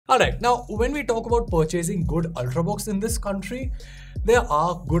Alright, now when we talk about purchasing good Ultrabooks in this country, there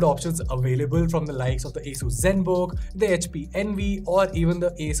are good options available from the likes of the Asus ZenBook, the HP Envy, or even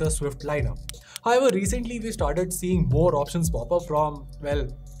the Acer Swift lineup. However, recently we started seeing more options pop up from, well,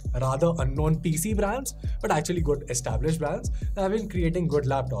 rather unknown PC brands, but actually good established brands that have been creating good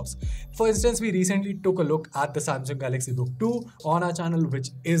laptops. For instance, we recently took a look at the Samsung Galaxy Book 2 on our channel, which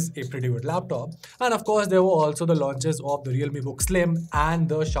is a pretty good laptop. And of course, there were also the launches of the Realme Book Slim and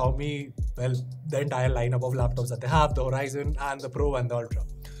the Xiaomi, well, the entire lineup of laptops that they have, the Horizon and the Pro and the Ultra.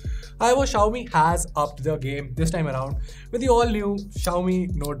 However, Xiaomi has upped their game this time around with the all-new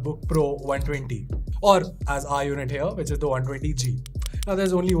Xiaomi Notebook Pro 120, or as our unit here, which is the 120G. Now,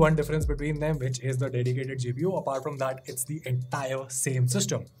 there's only one difference between them, which is the dedicated GPU. Apart from that, it's the entire same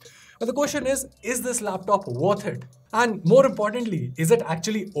system. But the question is this laptop worth it? And more importantly, is it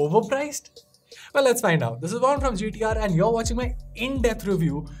actually overpriced? Well, let's find out. This is Varun from GTR and you're watching my in-depth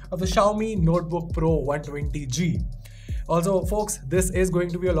review of the Xiaomi Notebook Pro 120G. Also, folks, this is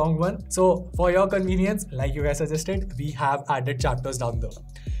going to be a long one. So for your convenience, like you guys suggested, we have added chapters down there.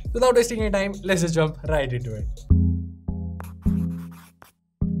 Without wasting any time, let's just jump right into it.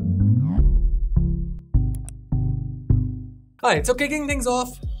 Alright, so kicking things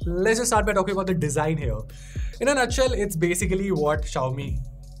off, let's just start by talking about the design here. In a nutshell, it's basically what Xiaomi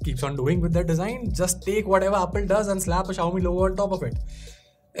keeps on doing with their design. Just take whatever Apple does and slap a Xiaomi logo on top of it.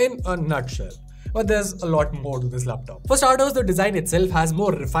 In a nutshell. But there's a lot more to this laptop. For starters, the design itself has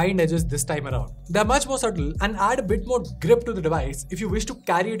more refined edges this time around. They're much more subtle and add a bit more grip to the device if you wish to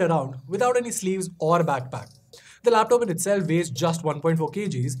carry it around without any sleeves or backpack. The laptop in itself weighs just 1.4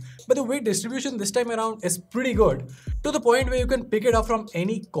 kgs, but the weight distribution this time around is pretty good, to the point where you can pick it up from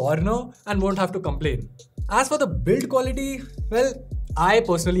any corner and won't have to complain. As for the build quality, well, I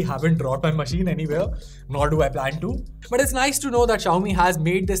personally haven't brought my machine anywhere, nor do I plan to. But it's nice to know that Xiaomi has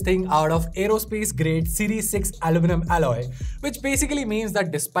made this thing out of aerospace grade Series 6 aluminum alloy, which basically means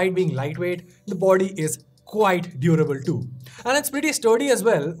that despite being lightweight, the body is quite durable too. And it's pretty sturdy as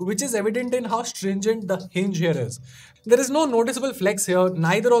well, which is evident in how stringent the hinge here is. There is no noticeable flex here,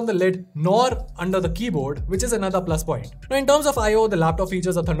 neither on the lid nor under the keyboard, which is another plus point. Now, in terms of I/O, the laptop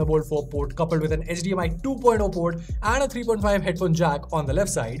features a Thunderbolt 4 port coupled with an HDMI 2.0 port and a 3.5 headphone jack on the left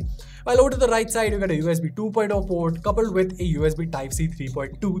side. While over to the right side, you get a USB 2.0 port coupled with a USB Type-C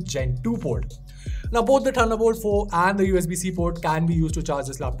 3.2 Gen 2 port. Now, both the Thunderbolt 4 and the USB-C port can be used to charge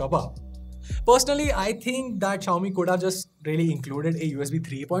this laptop up. Personally, I think that Xiaomi could have just really included a USB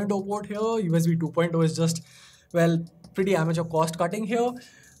 3.0 port here. USB 2.0 is just, well, pretty amateur cost cutting here.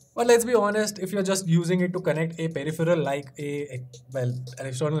 But let's be honest, if you're just using it to connect a peripheral like an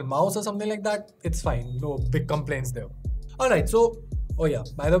external mouse or something like that, it's fine. No big complaints there. Alright, so, oh yeah,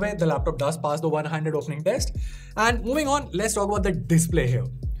 by the way, the laptop does pass the one-handed opening test. And moving on, let's talk about the display here.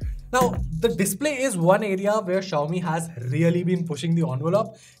 Now, the display is one area where Xiaomi has really been pushing the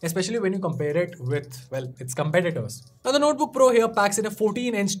envelope, especially when you compare it with, well, its competitors. Now, the Notebook Pro here packs in a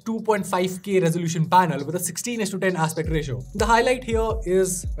 14-inch 2.5K resolution panel with a 16:10 aspect ratio. The highlight here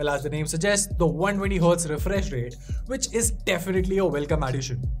is, well, as the name suggests, the 120Hz refresh rate, which is definitely a welcome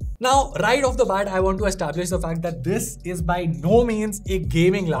addition. Now, right off the bat, I want to establish the fact that this is by no means a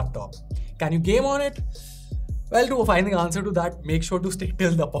gaming laptop. Can you game on it? Well, to find the answer to that, make sure to stick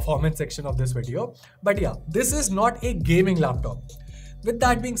till the performance section of this video. But yeah, this is not a gaming laptop. With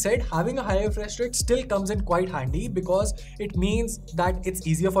that being said, having a high refresh rate still comes in quite handy because it means that it's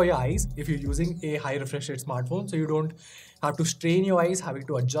easier for your eyes if you're using a high refresh rate smartphone, so you don't have to strain your eyes having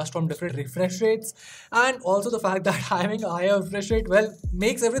to adjust from different refresh rates. And also the fact that having a higher refresh rate, well,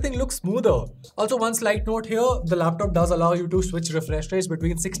 makes everything look smoother. Also, one slight note here, the laptop does allow you to switch refresh rates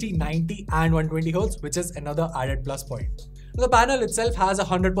between 60, 90 and 120Hz, which is another added plus point. The panel itself has a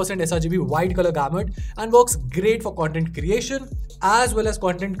 100% sRGB wide color gamut and works great for content creation as well as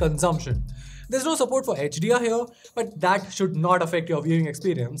content consumption. There's no support for HDR here, but that should not affect your viewing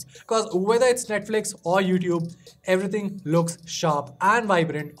experience because whether it's Netflix or YouTube, everything looks sharp and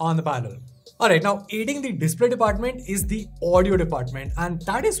vibrant on the panel. Alright, now aiding the display department is the audio department, and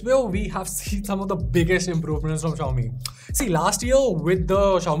that is where we have seen some of the biggest improvements from Xiaomi. See, last year with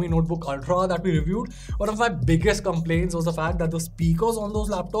the Xiaomi Notebook Ultra that we reviewed, one of my biggest complaints was the fact that the speakers on those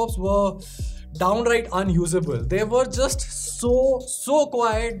laptops were downright unusable. They were just so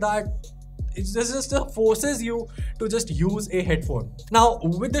quiet that it just forces you to just use a headphone. Now,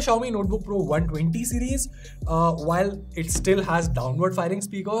 with the Xiaomi Notebook Pro 120 series, while it still has downward firing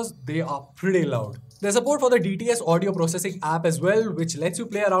speakers, they are pretty loud. There's support for the DTS audio processing app as well, which lets you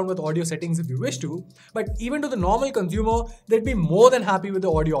play around with audio settings if you wish to, but even to the normal consumer, they'd be more than happy with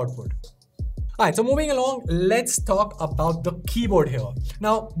the audio output. Alright, so moving along, let's talk about the keyboard here.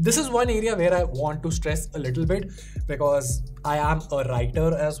 Now, this is one area where I want to stress a little bit because I am a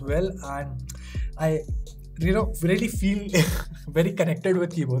writer as well, and I really feel very connected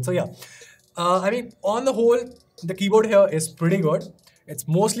with keyboard. So yeah, I mean, on the whole, the keyboard here is pretty good. It's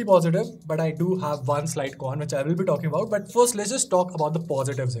mostly positive, but I do have one slight con which I will be talking about. But first, let's just talk about the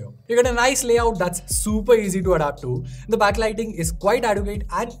positives here. You get a nice layout that's super easy to adapt to. The backlighting is quite adequate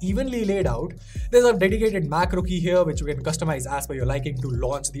and evenly laid out. There's a dedicated macro key here which you can customize as per your liking to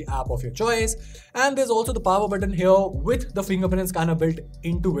launch the app of your choice. And there's also the power button here with the fingerprint scanner built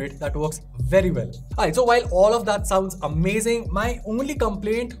into it that works very well. Alright, so while all of that sounds amazing, my only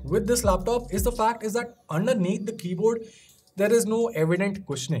complaint with this laptop is the fact is that underneath the keyboard, there is no evident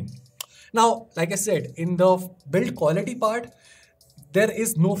cushioning. Now, like I said, in the build quality part, there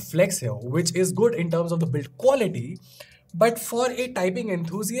is no flex here, which is good in terms of the build quality. But for a typing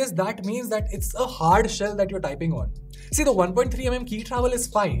enthusiast, that means that it's a hard shell that you're typing on. See, the 1.3mm key travel is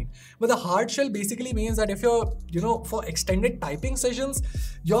fine, but the hard shell basically means that if you're, for extended typing sessions,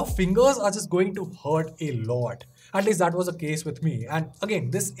 your fingers are just going to hurt a lot. At least that was the case with me. And again,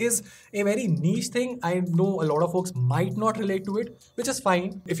 this is a very niche thing. I know a lot of folks might not relate to it, which is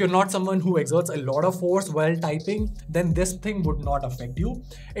fine. If you're not someone who exerts a lot of force while typing, then this thing would not affect you.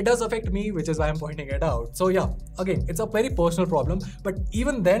 It does affect me, which is why I'm pointing it out. So yeah, again, it's a very personal problem. But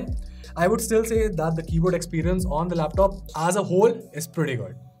even then, I would still say that the keyboard experience on the laptop as a whole is pretty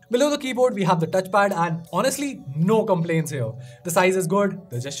good. Below the keyboard, we have the touchpad, and honestly, no complaints here. The size is good,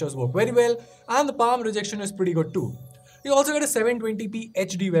 the gestures work very well, and the palm rejection is pretty good too. You also get a 720p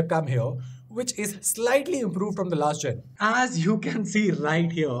HD webcam here, which is slightly improved from the last gen. As you can see right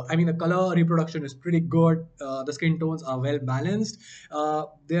here, I mean, the color reproduction is pretty good. The skin tones are well balanced.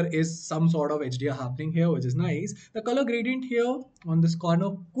 There is some sort of HDR happening here, which is nice. The color gradient here on this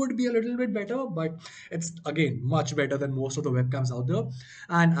corner could be a little bit better, but it's again much better than most of the webcams out there.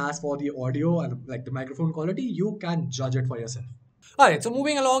 And as for the audio and like the microphone quality, you can judge it for yourself. Alright, so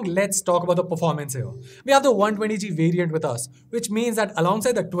moving along, let's talk about the performance here. We have the 120G variant with us, which means that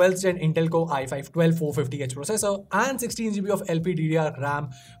alongside the 12th gen Intel Core i5-12450H processor and 16GB of LPDDR RAM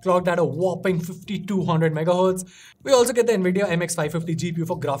clocked at a whopping 5200 MHz, we also get the Nvidia MX550 GPU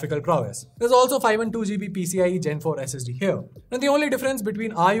for graphical prowess. There's also 512GB PCIe Gen 4 SSD here. Now the only difference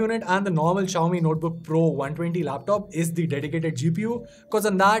between our unit and the normal Xiaomi Notebook Pro 120 laptop is the dedicated GPU, because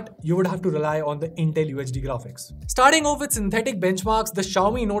on that you would have to rely on the Intel UHD graphics. Starting off with synthetic benchmarks, the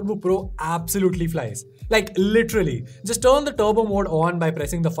Xiaomi Notebook Pro absolutely flies. Like literally, just turn the turbo mode on by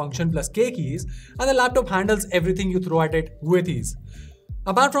pressing the function plus K keys and the laptop handles everything you throw at it with ease.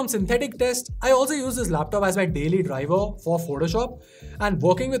 Apart from synthetic tests, I also use this laptop as my daily driver for Photoshop, and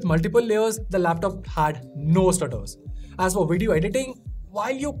working with multiple layers, the laptop had no stutters. As for video editing,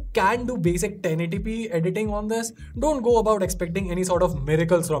 while you can do basic 1080p editing on this, don't go about expecting any sort of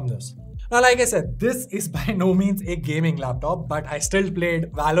miracles from this. Now, like I said, this is by no means a gaming laptop, but I still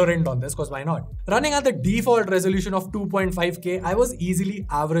played Valorant on this because why not? Running at the default resolution of 2.5K, I was easily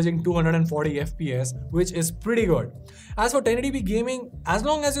averaging 240 FPS, which is pretty good. As for 1080p gaming, as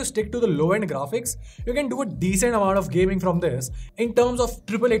long as you stick to the low-end graphics, you can do a decent amount of gaming from this in terms of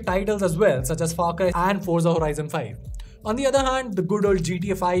AAA titles as well, such as Far Cry and Forza Horizon 5. On the other hand, the good old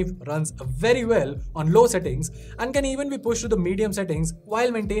GTR 5 runs very well on low settings and can even be pushed to the medium settings while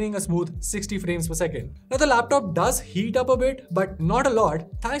maintaining a smooth 60 frames per second. Now the laptop does heat up a bit, but not a lot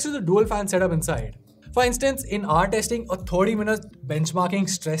thanks to the dual fan setup inside. For instance, in our testing, a 30-minute benchmarking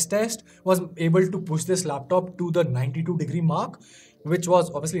stress test was able to push this laptop to the 92-degree mark, which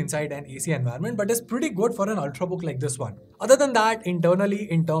was obviously inside an AC environment, but is pretty good for an Ultrabook like this one. Other than that, internally,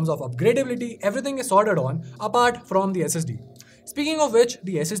 in terms of upgradability, everything is sorted on, apart from the SSD. Speaking of which,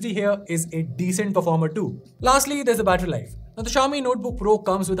 the SSD here is a decent performer too. Lastly, there's the battery life. Now the Xiaomi Notebook Pro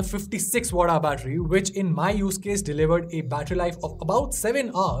comes with a 56 Watt-hour battery, which in my use case delivered a battery life of about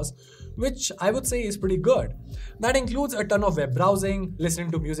 7 hours, which I would say is pretty good. That includes a ton of web browsing,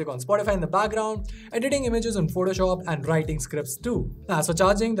 listening to music on Spotify in the background, editing images in Photoshop, and writing scripts too. As for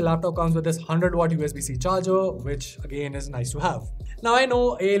charging, the laptop comes with this 100-watt USB-C charger, which again is nice to have. Now I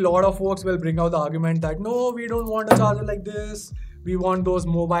know a lot of folks will bring out the argument that no, we don't want a charger like this, we want those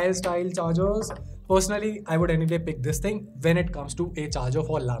mobile style chargers. Personally, I would any day pick this thing when it comes to a charger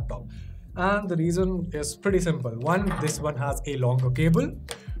for a laptop. And the reason is pretty simple. One, this one has a longer cable.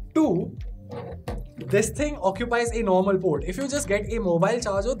 Two, this thing occupies a normal port. If you just get a mobile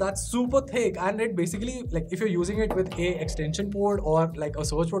charger that's super thick and it basically, like if you're using it with a extension port or like a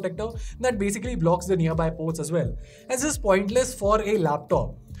surge protector, that basically blocks the nearby ports as well. It's just pointless for a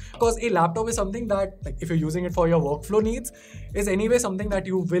laptop. Because a laptop is something that, like if you're using it for your workflow needs, is anyway something that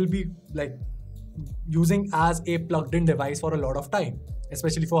you will be like using as a plugged-in device for a lot of time,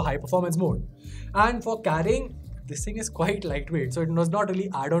 especially for high performance mode. And for carrying, this thing is quite lightweight, so it does not really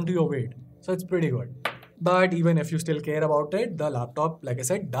add on to your weight. So it's pretty good. But even if you still care about it, the laptop, like I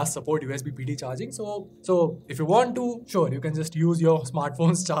said, does support USB PD charging. So if you want to, sure, you can just use your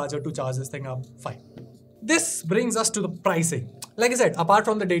smartphone's charger to charge this thing up, fine. This brings us to the pricing. Like I said, apart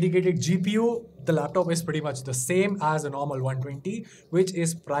from the dedicated GPU, the laptop is pretty much the same as a normal 120, which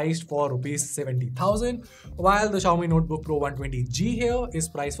is priced for rupees 70,000, while the Xiaomi Notebook Pro 120G here is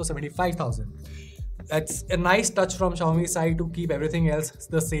priced for 75,000. It's a nice touch from Xiaomi's side to keep everything else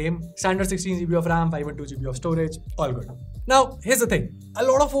the same. Standard 16 GB of RAM, 512 GB of storage, all good. Now, here's the thing. A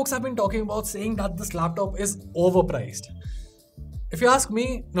lot of folks have been talking about saying that this laptop is overpriced. If you ask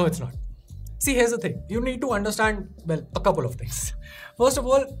me, no, it's not. See, here's the thing. You need to understand, well, a couple of things. First of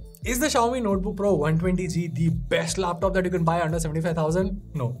all, is the Xiaomi Notebook Pro 120G the best laptop that you can buy under 75,000?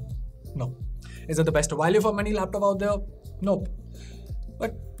 No. No. Is it the best value for money laptop out there? Nope.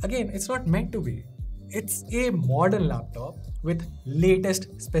 But again, it's not meant to be. It's a modern laptop with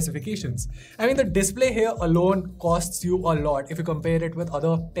latest specifications. I mean, the display here alone costs you a lot if you compare it with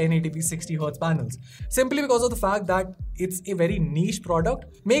other 1080p 60Hz panels. Simply because of the fact that it's a very niche product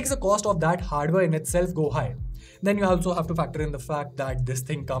makes the cost of that hardware in itself go high. Then you also have to factor in the fact that this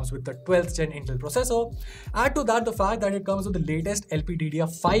thing comes with the 12th gen Intel processor. Add to that the fact that it comes with the latest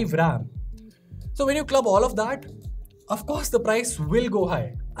LPDDR5 RAM. So when you club all of that, of course the price will go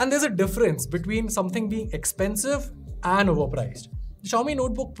high. And there's a difference between something being expensive and overpriced. The Xiaomi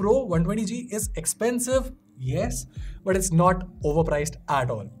Notebook Pro 120G is expensive, yes, but it's not overpriced at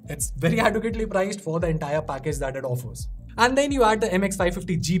all. It's very adequately priced for the entire package that it offers. And then you add the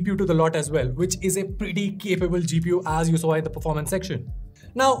MX550 GPU to the lot as well, which is a pretty capable GPU as you saw in the performance section.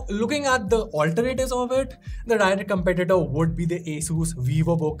 Now, looking at the alternatives of it, the direct competitor would be the Asus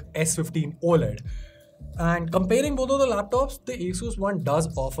VivoBook S15 OLED. And comparing both of the laptops, the Asus one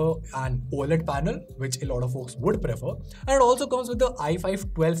does offer an OLED panel, which a lot of folks would prefer. And it also comes with the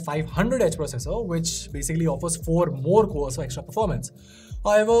i5-12500H processor, which basically offers 4 more cores for extra performance.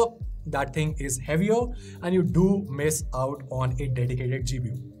 However, that thing is heavier and you do miss out on a dedicated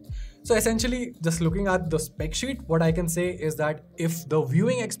GPU. So essentially, just looking at the spec sheet, what I can say is that if the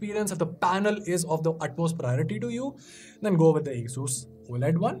viewing experience of the panel is of the utmost priority to you, then go with the Asus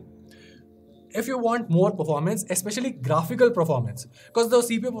OLED one. If you want more performance, especially graphical performance, because the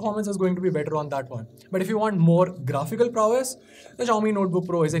CPU performance is going to be better on that one. But if you want more graphical prowess, the Xiaomi Notebook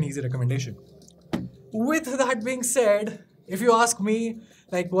Pro is an easy recommendation. With that being said, if you ask me,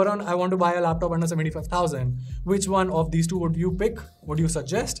 like, Varun, I want to buy a laptop under 75,000, which one of these two would you pick? Would you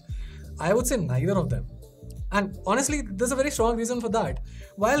suggest? I would say neither of them. And honestly, there's a very strong reason for that.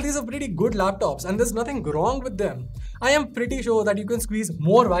 While these are pretty good laptops and there's nothing wrong with them, I am pretty sure that you can squeeze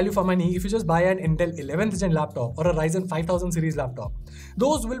more value for money if you just buy an Intel 11th gen laptop or a Ryzen 5000 series laptop.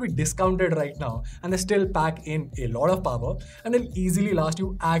 Those will be discounted right now and they still pack in a lot of power and they'll easily last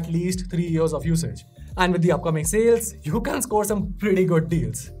you at least 3 years of usage. And with the upcoming sales, you can score some pretty good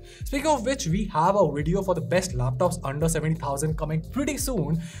deals. Speaking of which, we have a video for the best laptops under 70,000 coming pretty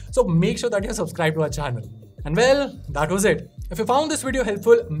soon, so make sure that you're subscribed to our channel. And well, that was it. If you found this video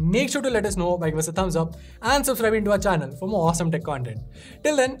helpful, make sure to let us know by giving us a thumbs up and subscribing to our channel for more awesome tech content.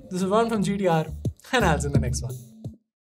 Till then, this is Varun from GTR and I'll see you in the next one.